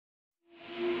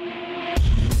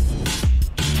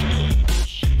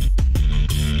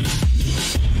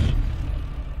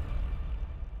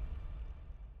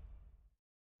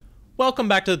Welcome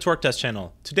back to the Torque Test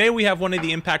channel. Today we have one of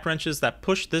the impact wrenches that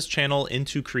pushed this channel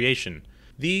into creation.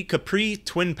 The Capri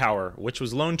Twin Power, which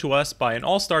was loaned to us by an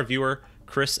all-star viewer,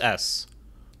 Chris S.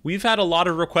 We've had a lot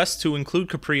of requests to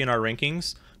include Capri in our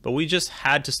rankings, but we just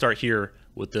had to start here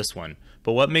with this one.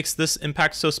 But what makes this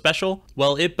impact so special?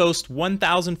 Well, it boasts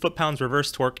 1,000 foot-pounds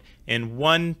reverse torque and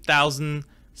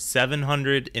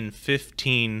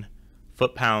 1,715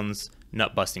 foot-pounds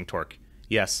nut-busting torque.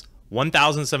 Yes,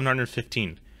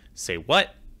 1,715. Say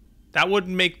what? That would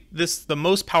make this the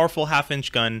most powerful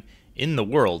half-inch gun in the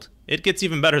world. It gets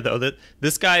even better though. That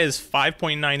this guy is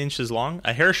 5.9 inches long,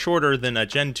 a hair shorter than a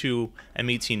Gen 2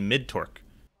 M18 mid-torque.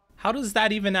 How does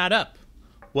that even add up?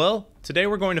 Well, today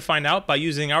we're going to find out by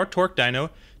using our torque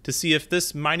dyno to see if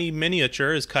this mighty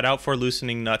miniature is cut out for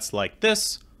loosening nuts like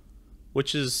this,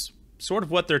 which is sort of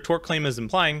what their torque claim is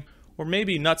implying, or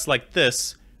maybe nuts like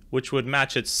this, which would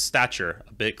match its stature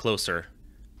a bit closer.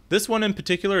 This one in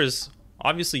particular is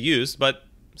obviously used, but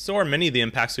so are many of the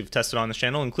impacts we've tested on the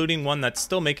channel, including one that's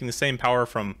still making the same power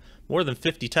from more than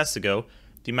 50 tests ago,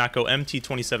 the Mako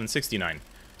MT2769.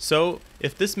 So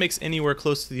if this makes anywhere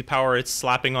close to the power it's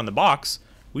slapping on the box,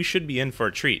 we should be in for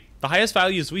a treat. The highest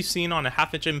values we've seen on a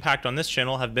half-inch impact on this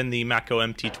channel have been the Mako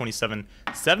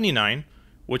MT2779,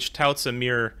 which touts a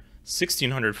mere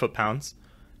 1,600 foot-pounds.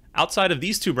 Outside of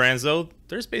these two brands though,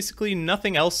 there's basically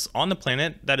nothing else on the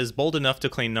planet that is bold enough to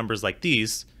claim numbers like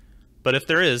these, but if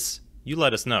there is, you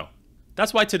let us know.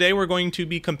 That's why today we're going to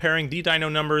be comparing the dyno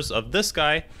numbers of this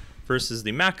guy versus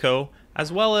the Mako,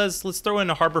 as well as let's throw in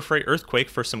a Harbor Freight Earthquake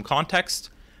for some context,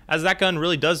 as that gun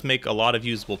really does make a lot of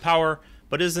usable power,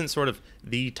 but isn't sort of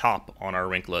the top on our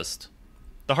rank list.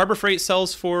 The Harbor Freight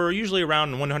sells for usually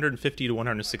around 150 to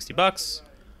 160 bucks,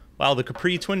 while the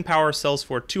Capri Twin Power sells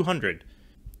for 200.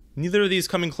 Neither of these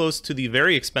coming close to the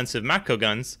very expensive Mako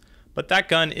guns, but that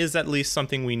gun is at least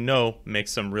something we know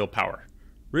makes some real power.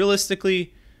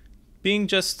 Realistically, being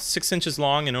just 6 inches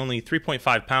long and only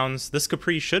 3.5 pounds, this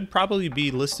Capri should probably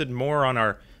be listed more on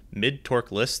our mid-torque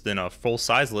list than a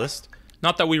full-size list.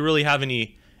 Not that we really have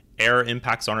any air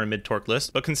impacts on our mid-torque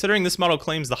list, but considering this model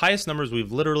claims the highest numbers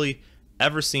we've literally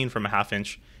ever seen from a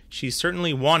half-inch, she's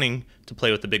certainly wanting to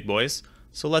play with the big boys,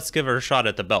 so let's give her a shot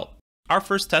at the belt. Our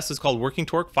first test is called Working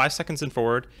Torque 5 seconds and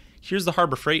forward. Here's the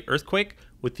Harbor Freight Earthquake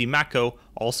with the Mako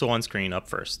also on screen up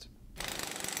first.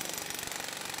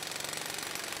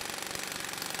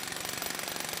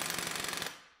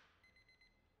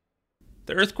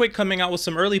 The Earthquake coming out with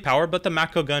some early power, but the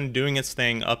Mako gun doing its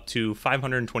thing up to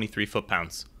 523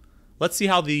 foot-pounds. Let's see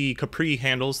how the Capri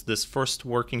handles this first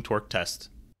working torque test.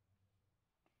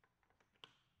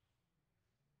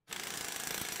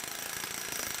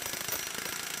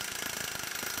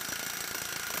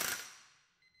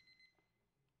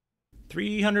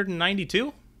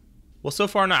 $392? Well, so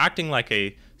far not acting like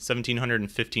a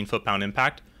 1,715 foot-pound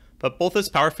impact, but both its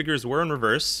power figures were in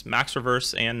reverse, max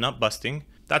reverse, and nut busting.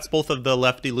 That's both of the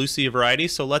lefty-loosey variety,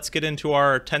 so let's get into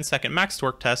our 10-second max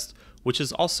torque test, which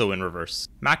is also in reverse.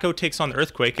 Mako takes on the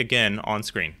Earthquake again on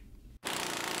screen.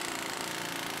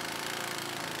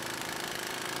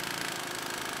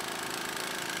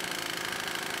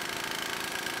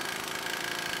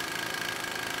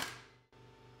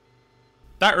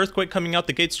 That Earthquake coming out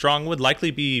the gate strong would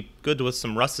likely be good with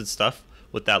some rusted stuff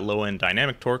with that low-end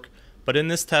dynamic torque, but in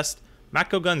this test,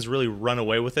 Mako guns really run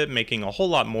away with it, making a whole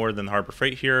lot more than the Harbor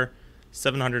Freight here,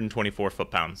 724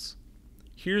 foot-pounds.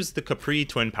 Here's the Capri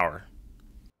Twin Power.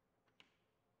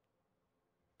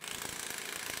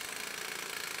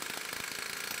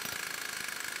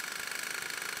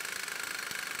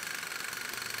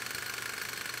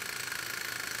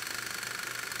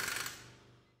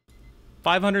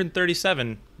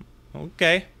 $537.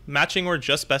 Okay, matching or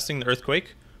just besting the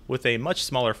Earthquake with a much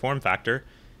smaller form factor.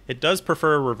 It does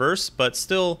prefer reverse, but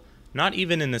still not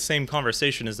even in the same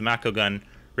conversation as the Mako gun,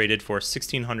 rated for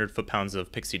 1,600 foot-pounds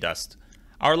of pixie dust.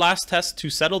 Our last test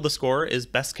to settle the score is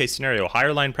best case scenario,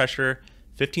 higher line pressure,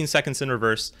 15 seconds in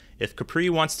reverse. If Capri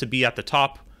wants to be at the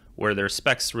top, where their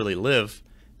specs really live,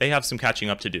 they have some catching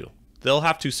up to do. They'll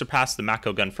have to surpass the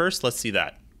Mako gun first. Let's see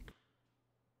that.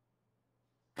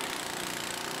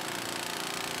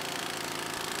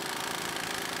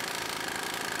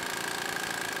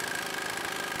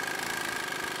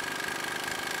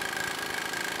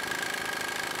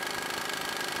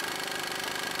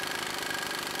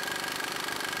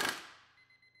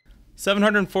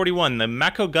 $741. The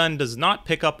Mako gun does not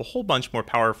pick up a whole bunch more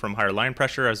power from higher line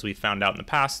pressure, as we found out in the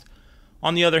past.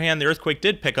 On the other hand, the Earthquake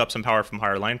did pick up some power from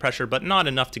higher line pressure, but not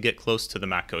enough to get close to the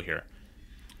Mako here.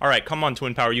 Alright, come on,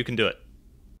 Twin Power, you can do it.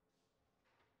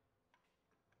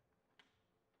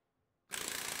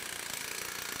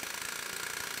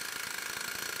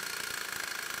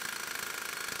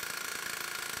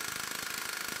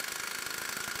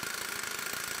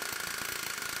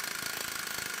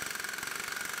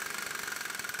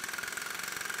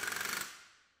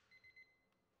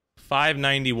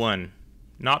 591.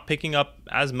 Not picking up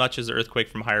as much as earthquake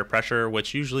from higher pressure,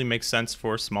 which usually makes sense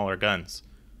for smaller guns.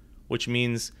 Which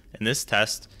means, in this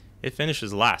test, it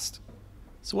finishes last.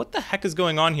 So what the heck is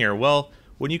going on here? Well,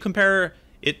 when you compare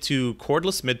it to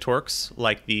cordless mid-torques,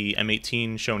 like the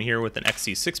M18 shown here with an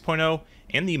XC 6.0,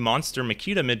 and the Monster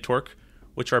Makita mid-torque,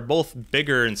 which are both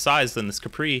bigger in size than this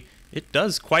Capri, it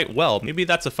does quite well. Maybe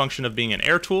that's a function of being an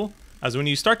air tool, as when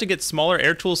you start to get smaller,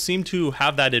 air tools seem to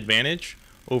have that advantage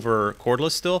over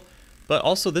cordless still, but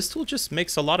also this tool just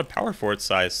makes a lot of power for its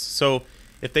size. So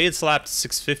if they had slapped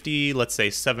 650, let's say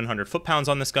 700 foot-pounds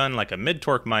on this gun like a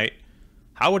mid-torque might,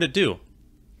 how would it do?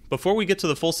 Before we get to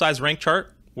the full-size rank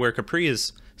chart, where Capri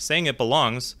is saying it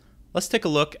belongs, let's take a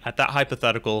look at that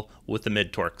hypothetical with the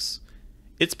mid-torques.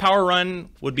 Its power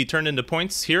run would be turned into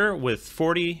points here with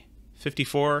 40,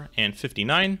 54, and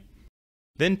 59.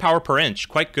 Then power per inch,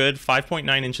 quite good,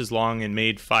 5.9 inches long and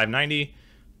made 590.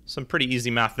 Some pretty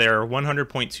easy math there,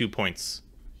 100.2 points.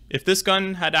 If this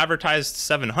gun had advertised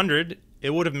 700, it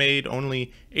would have made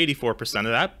only 84% of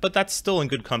that, but that's still in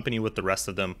good company with the rest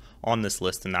of them on this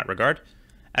list in that regard.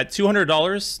 At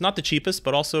 $200, not the cheapest,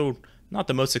 but also not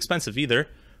the most expensive either,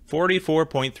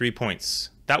 44.3 points.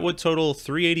 That would total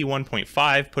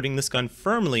 381.5, putting this gun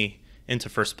firmly into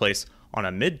first place on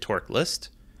a mid-torque list.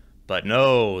 But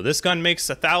no, this gun makes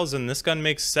 1,000, this gun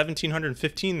makes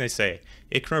 1,715, they say.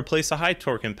 It can replace a high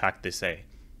torque impact, they say.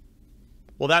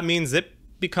 Well, that means it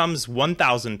becomes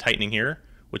 1,000 tightening here,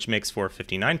 which makes for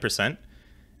 59%,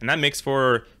 and that makes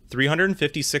for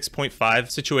 356.5,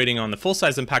 situating on the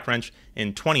full-size impact wrench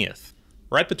in 20th,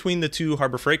 right between the two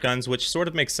Harbor Freight guns, which sort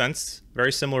of makes sense,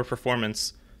 very similar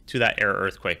performance to that Air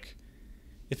Earthquake.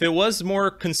 If it was more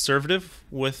conservative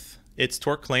with its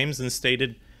torque claims and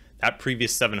stated that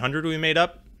previous 700 we made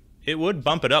up, it would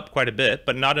bump it up quite a bit,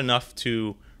 but not enough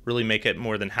to really make it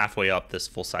more than halfway up this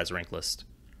full-size rank list.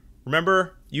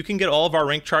 Remember, you can get all of our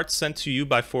rank charts sent to you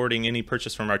by forwarding any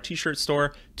purchase from our t-shirt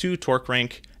store to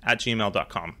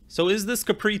torquerank@gmail.com. So is this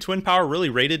Capri Twin Power really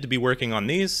rated to be working on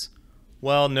these?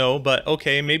 Well, no, but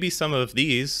okay, maybe some of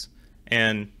these,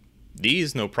 and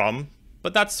these, no problem.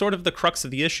 But that's sort of the crux of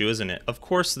the issue, isn't it? Of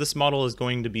course, this model is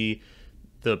going to be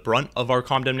the brunt of our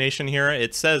condemnation here.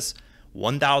 It says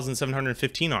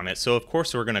 1,715 on it, so of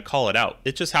course we're going to call it out.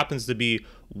 It just happens to be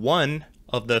one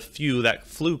of the few that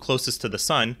flew closest to the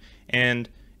sun, and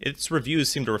its reviews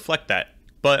seem to reflect that.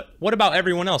 But what about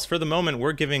everyone else? For the moment,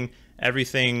 we're giving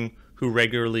everything who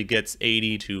regularly gets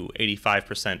 80 to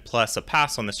 85% plus a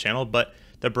pass on this channel, but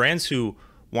the brands who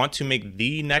want to make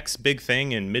the next big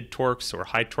thing in mid-torques or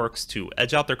high torques to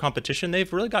edge out their competition,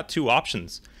 they've really got two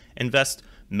options. Invest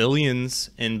millions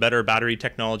in better battery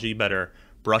technology, better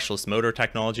brushless motor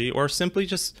technology, or simply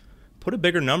just put a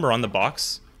bigger number on the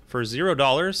box for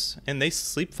 $0 and they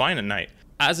sleep fine at night.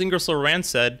 As Ingersoll Rand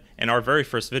said in our very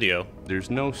first video, there's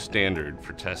no standard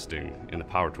for testing in the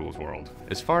power tools world.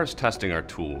 As far as testing our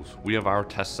tools, we have our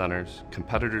test centers,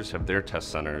 competitors have their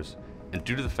test centers, and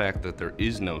due to the fact that there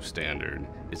is no standard,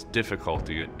 it's difficult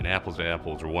to get an apples to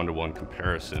apples or one-to-one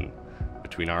comparison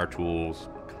between our tools,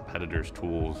 competitors'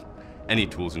 tools, any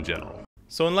tools in general.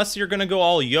 So unless you're gonna go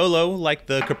all YOLO like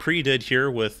the Capri did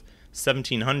here with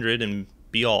 1,700 and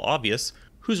be all obvious,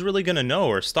 who's really gonna know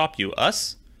or stop you?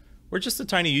 Us? We're just a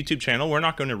tiny YouTube channel. We're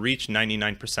not going to reach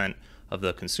 99% of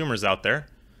the consumers out there.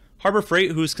 Harbor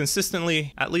Freight, who's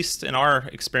consistently, at least in our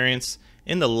experience,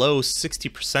 in the low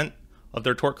 60% of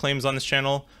their torque claims on this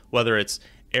channel, whether it's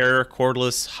Air,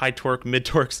 cordless, high torque, mid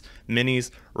torques,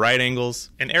 minis, right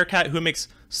angles, and Aircat, who makes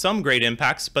some great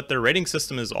impacts, but their rating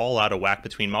system is all out of whack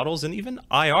between models, and even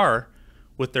IR,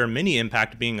 with their mini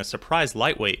impact being a surprise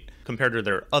lightweight compared to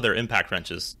their other impact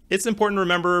wrenches. It's important to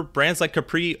remember brands like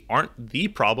Capri aren't the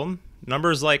problem.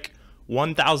 Numbers like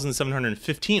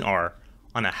 1,715 are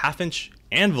on a half-inch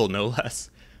anvil, no less.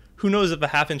 Who knows if a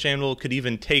half-inch anvil could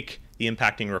even take the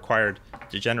impacting required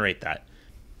to generate that.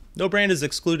 No brand is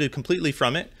excluded completely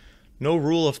from it. No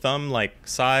rule of thumb like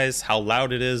size, how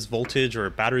loud it is, voltage, or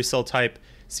battery cell type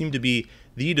seem to be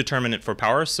the determinant for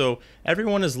power, so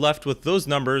everyone is left with those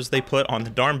numbers they put on the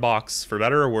darn box, for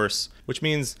better or worse, which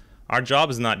means our job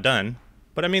is not done.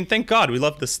 But I mean, thank God, we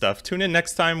love this stuff. Tune in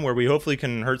next time where we hopefully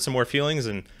can hurt some more feelings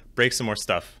and break some more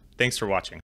stuff. Thanks for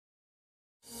watching.